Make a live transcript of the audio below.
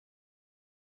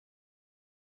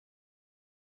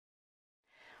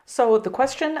So the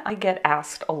question I get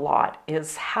asked a lot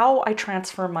is how I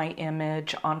transfer my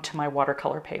image onto my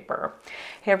watercolor paper.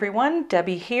 Hey everyone,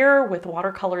 Debbie here with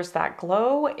Watercolors That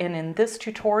Glow, and in this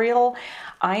tutorial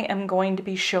I am going to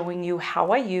be showing you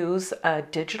how I use a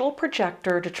digital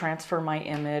projector to transfer my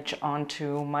image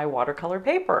onto my watercolor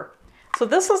paper. So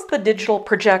this is the digital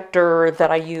projector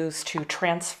that I use to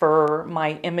transfer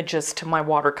my images to my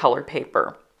watercolor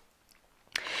paper.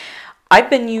 I've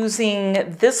been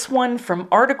using this one from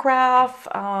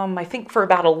Artograph, I think for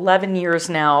about 11 years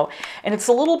now, and it's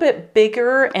a little bit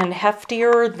bigger and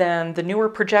heftier than the newer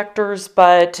projectors,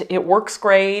 but it works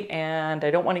great, and I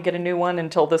don't want to get a new one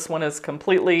until this one is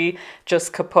completely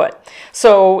just kaput.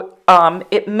 So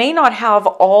it may not have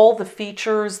all the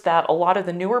features that a lot of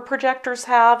the newer projectors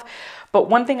have, but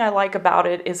one thing I like about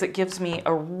it is it gives me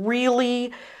a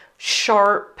really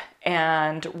sharp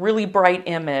and really bright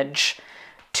image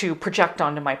to project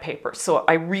onto my paper. So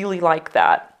I really like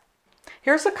that.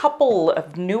 Here's a couple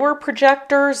of newer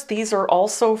projectors. These are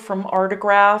also from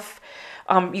Artograph.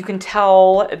 You can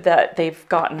tell that they've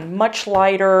gotten much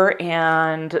lighter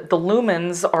and the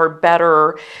lumens are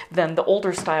better than the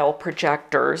older style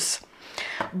projectors.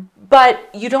 But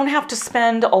you don't have to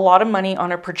spend a lot of money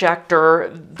on a projector.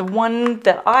 The one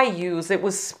that I use, it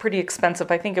was pretty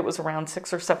expensive. I think it was around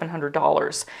 $600 or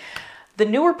 $700. The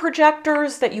newer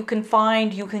projectors that you can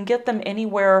find, you can get them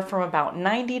anywhere from about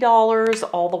 $90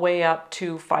 all the way up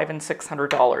to $500 and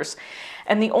 $600.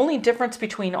 And the only difference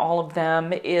between all of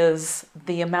them is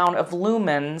the amount of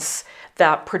lumens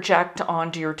that project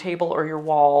onto your table or your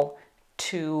wall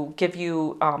to give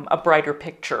you a brighter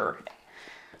picture.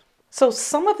 So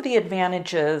some of the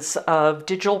advantages of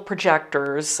digital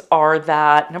projectors are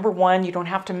that, number one, you don't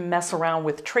have to mess around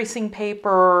with tracing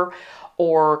paper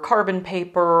or carbon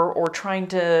paper or trying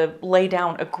to lay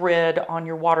down a grid on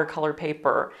your watercolor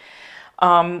paper.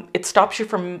 It stops you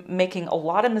from making a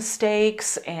lot of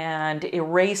mistakes and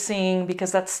erasing,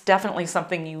 because that's definitely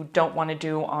something you don't want to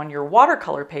do on your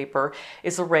watercolor paper,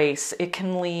 is erase. It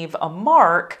can leave a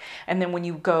mark, and then when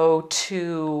you go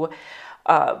to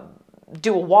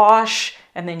do a wash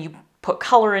and then you put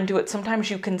color into it, sometimes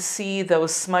you can see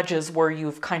those smudges where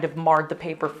you've kind of marred the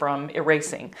paper from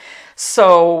erasing.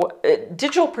 So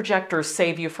digital projectors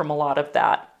save you from a lot of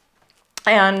that.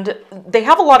 And they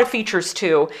have a lot of features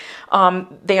too.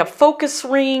 They have focus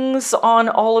rings on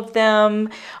all of them.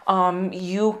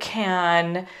 You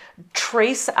can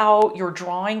trace out your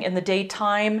drawing in the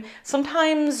daytime.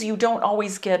 Sometimes you don't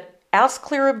always get as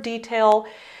clear of detail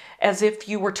as if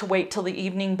you were to wait till the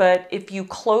evening, but if you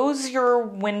close your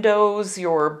windows,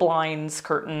 your blinds,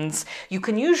 curtains, you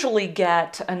can usually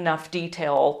get enough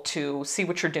detail to see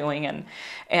what you're doing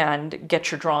and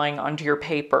get your drawing onto your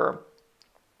paper.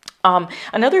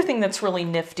 Another thing that's really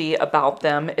nifty about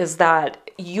them is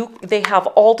that they have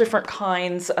all different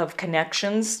kinds of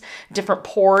connections, different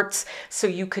ports, so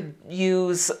you could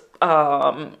use,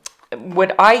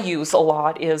 what I use a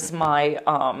lot is my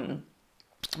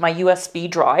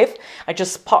USB drive. I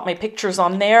just pop my pictures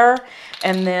on there,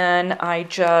 and then I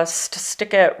just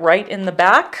stick it right in the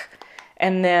back,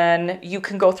 and then you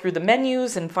can go through the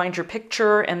menus and find your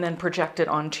picture and then project it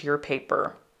onto your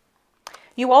paper.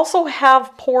 You also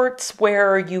have ports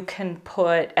where you can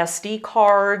put SD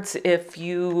cards if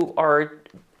you are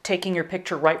taking your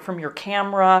picture right from your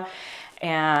camera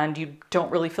and you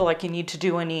don't really feel like you need to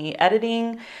do any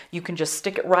editing. You can just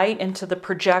stick it right into the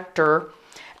projector.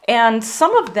 And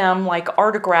some of them, like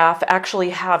Artograph,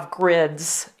 actually have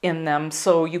grids in them,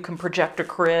 so you can project a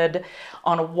grid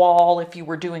on a wall if you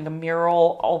were doing a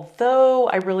mural, although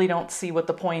I really don't see what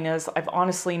the point is. I've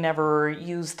honestly never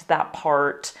used that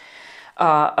part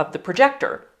of the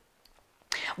projector.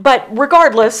 But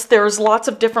regardless, there's lots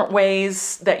of different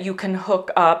ways that you can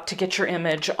hook up to get your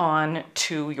image on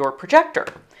to your projector.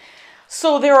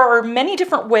 So there are many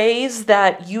different ways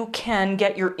that you can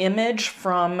get your image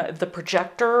from the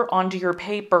projector onto your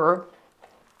paper.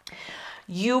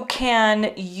 You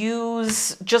can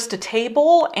use just a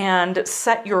table and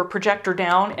set your projector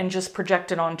down and just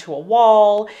project it onto a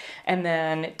wall and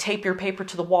then tape your paper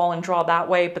to the wall and draw that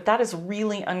way, but that is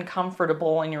really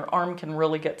uncomfortable and your arm can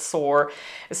really get sore,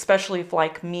 especially if,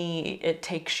 like me, it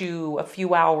takes you a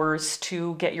few hours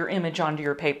to get your image onto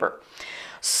your paper.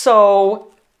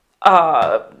 So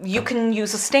you can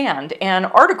use a stand, and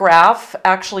Artograph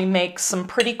actually makes some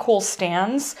pretty cool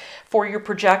stands for your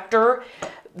projector.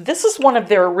 This is one of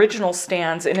their original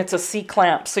stands, and it's a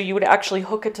C-clamp, so you would actually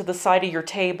hook it to the side of your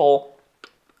table.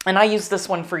 And I used this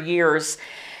one for years,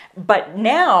 But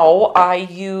now I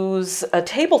use a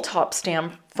tabletop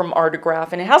stand from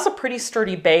Artograph, and it has a pretty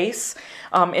sturdy base,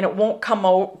 and it won't come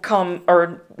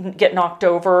or get knocked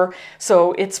over,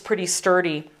 so it's pretty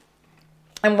sturdy.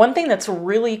 And one thing that's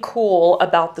really cool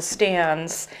about the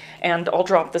stands, and I'll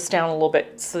drop this down a little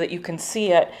bit so that you can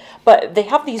see it, but they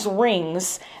have these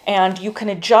rings and you can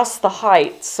adjust the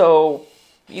height. So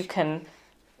you can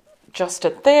adjust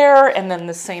it there, and then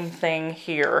the same thing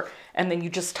here. And then you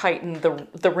just tighten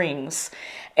the rings.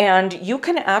 And you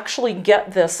can actually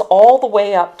get this all the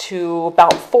way up to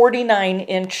about 49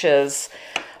 inches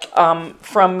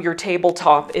from your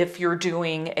tabletop if you're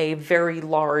doing a very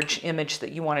large image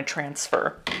that you want to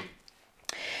transfer.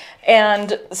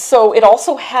 And so it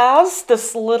also has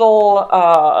this little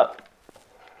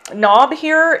knob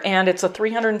here, and it's a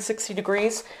 360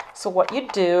 degrees. So what you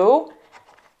do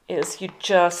is you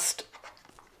just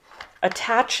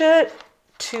attach it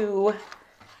to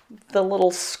the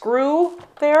little screw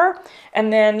there,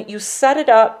 and then you set it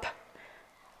up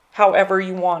however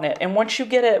you want it. And once you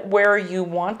get it where you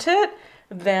want it,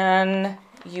 then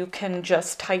you can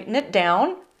just tighten it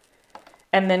down,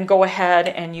 and then go ahead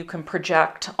and you can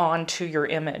project onto your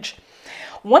image.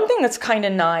 One thing that's kind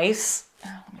of nice,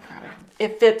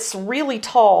 if it's really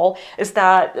tall, is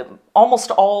that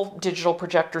almost all digital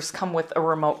projectors come with a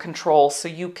remote control, so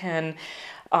you can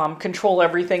control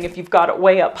everything. If you've got it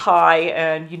way up high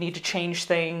and you need to change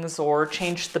things or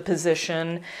change the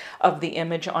position of the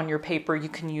image on your paper, you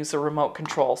can use a remote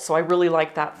control. So I really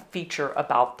like that feature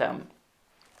about them.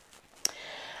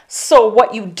 So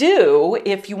what you do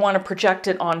if you want to project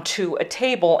it onto a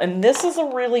table, and this is a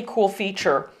really cool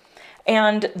feature,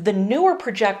 and the newer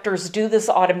projectors do this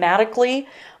automatically.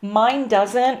 Mine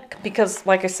doesn't, because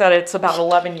like I said, it's about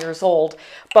 11 years old.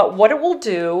 But what it will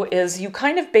do is you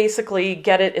kind of basically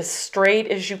get it as straight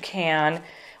as you can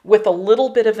with a little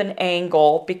bit of an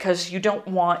angle, because you don't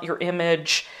want your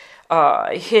image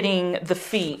hitting the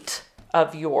feet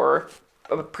of your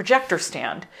projector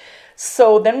stand.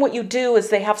 So then what you do is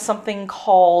they have something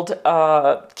called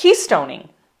keystoning.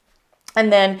 And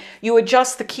then you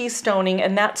adjust the keystoning,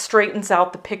 and that straightens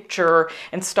out the picture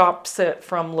and stops it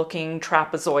from looking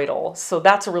trapezoidal. So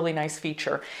that's a really nice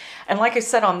feature. And like I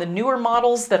said, on the newer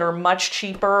models that are much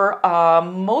cheaper,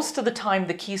 most of the time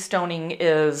the keystoning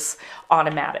is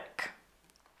automatic.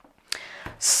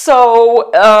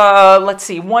 So let's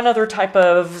see, one other type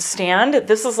of stand.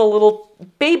 This is a little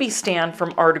baby stand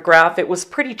from Artograph. It was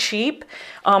pretty cheap.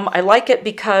 I like it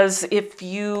because if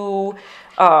you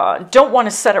don't want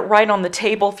to set it right on the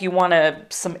table, if you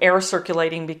want some air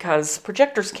circulating, because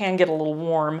projectors can get a little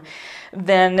warm,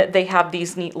 then they have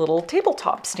these neat little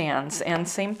tabletop stands. And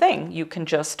same thing, you can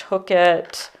just hook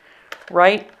it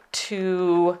right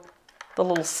to the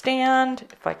little stand.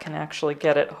 If I can actually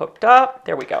get it hooked up,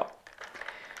 there we go.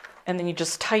 And then you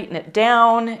just tighten it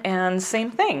down, and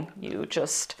same thing, you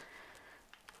just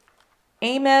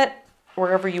aim it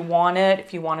wherever you want it.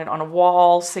 If you want it on a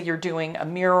wall, say you're doing a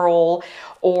mural,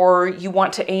 or you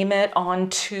want to aim it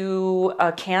onto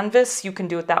a canvas, you can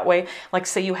do it that way. Like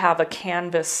say you have a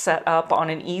canvas set up on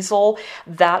an easel,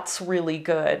 that's really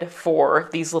good for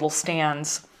these little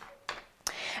stands.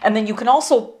 And then you can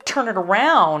also turn it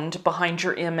around behind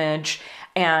your image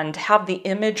and have the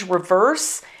image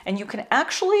reverse, and you can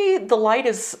actually, the light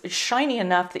is shiny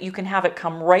enough that you can have it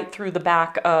come right through the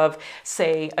back of,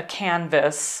 say, a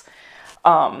canvas,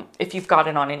 if you've got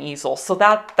it on an easel. So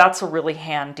that's a really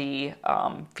handy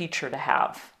feature to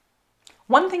have.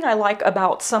 One thing I like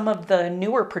about some of the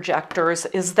newer projectors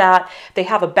is that they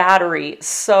have a battery.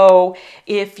 So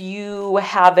if you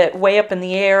have it way up in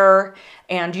the air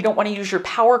and you don't want to use your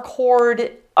power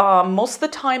cord, most of the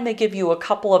time they give you a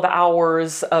couple of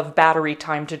hours of battery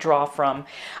time to draw from.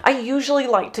 I usually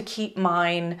like to keep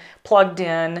mine plugged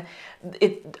in.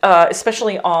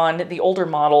 Especially on the older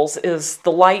models, is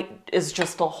the light is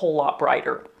just a whole lot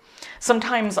brighter.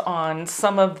 Sometimes on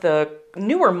some of the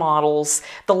newer models,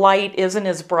 the light isn't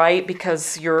as bright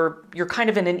because you're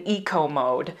kind of in an eco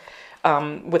mode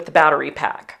with the battery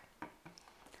pack.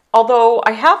 Although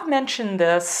I have mentioned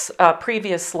this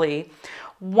previously,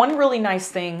 one really nice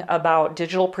thing about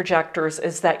digital projectors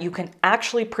is that you can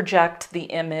actually project the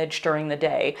image during the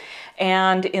day.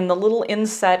 And in the little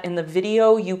inset in the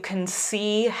video, you can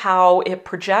see how it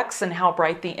projects and how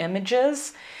bright the image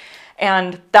is.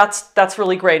 And that's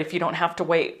really great if you don't have to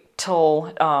wait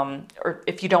till, or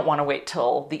if you don't want to wait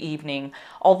till the evening.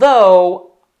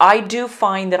 Although I do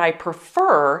find that I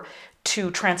prefer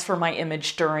to transfer my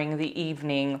image during the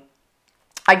evening.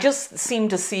 I just seem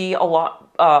to see a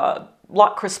lot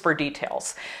lot crisper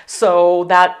details. So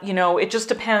that, you know, it just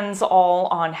depends all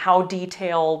on how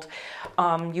detailed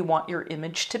you want your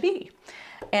image to be.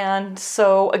 And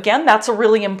so again, that's a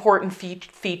really important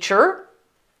feature.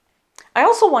 I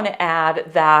also want to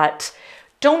add that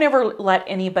don't ever let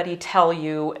anybody tell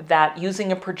you that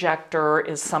using a projector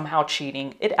is somehow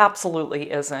cheating. It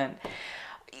absolutely isn't.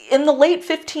 In the late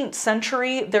 15th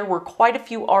century, there were quite a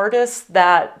few artists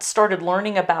that started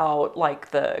learning about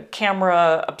like the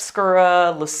camera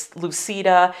obscura,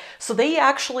 lucida. So they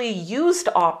actually used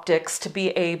optics to be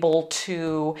able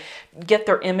to get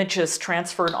their images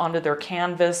transferred onto their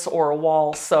canvas or a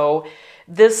wall. So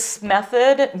this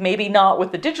method, maybe not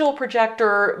with the digital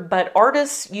projector, but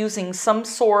artists using some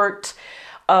sort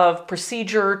of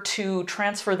procedure to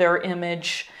transfer their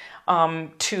image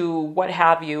to what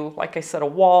have you, like I said, a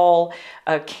wall,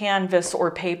 a canvas,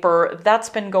 or paper. That's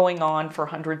been going on for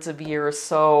hundreds of years,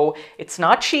 so it's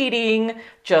not cheating.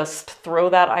 Just throw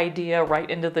that idea right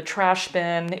into the trash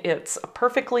bin. It's a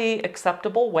perfectly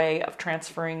acceptable way of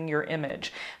transferring your image.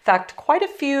 In fact, quite a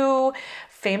few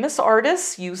famous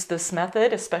artists use this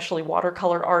method, especially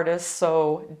watercolor artists,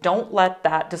 so don't let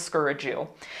that discourage you.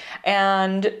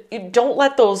 And don't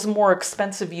let those more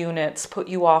expensive units put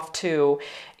you off too.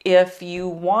 If you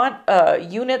want a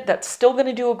unit that's still going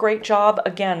to do a great job,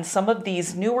 again, some of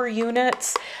these newer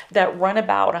units that run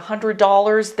about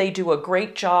 $100, they do a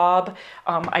great job.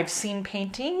 I've seen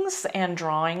paintings and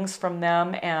drawings from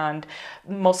them, and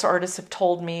most artists have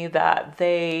told me that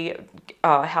they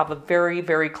have a very,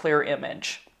 very clear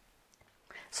image.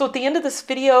 So at the end of this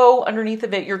video, underneath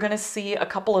of it, you're going to see a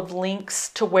couple of links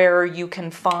to where you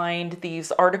can find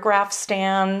these autograph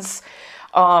stands.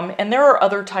 And there are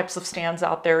other types of stands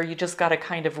out there. You just got to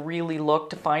kind of really look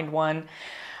to find one.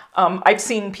 I've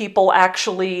seen people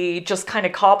actually just kind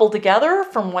of cobble together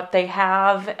from what they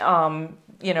have,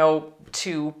 you know,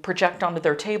 to project onto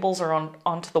their tables or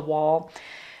onto the wall.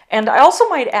 And I also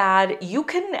might add, you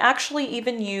can actually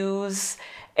even use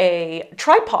a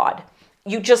tripod.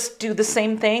 You just do the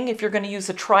same thing. If you're going to use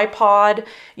a tripod,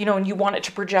 you know, and you want it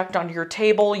to project onto your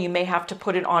table, you may have to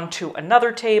put it onto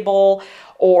another table,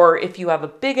 or if you have a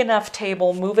big enough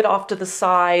table, move it off to the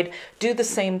side, do the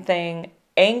same thing,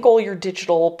 angle your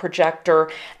digital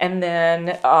projector, and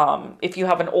then if you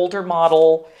have an older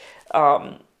model,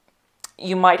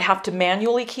 you might have to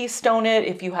manually keystone it.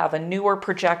 If you have a newer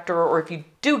projector, or if you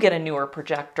do get a newer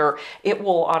projector, it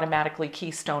will automatically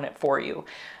keystone it for you.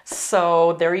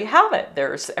 So there you have it.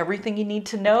 There's everything you need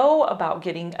to know about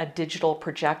getting a digital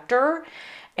projector.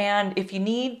 And if you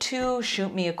need to,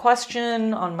 shoot me a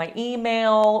question on my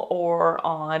email or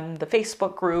on the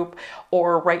Facebook group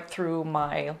or right through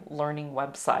my learning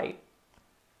website.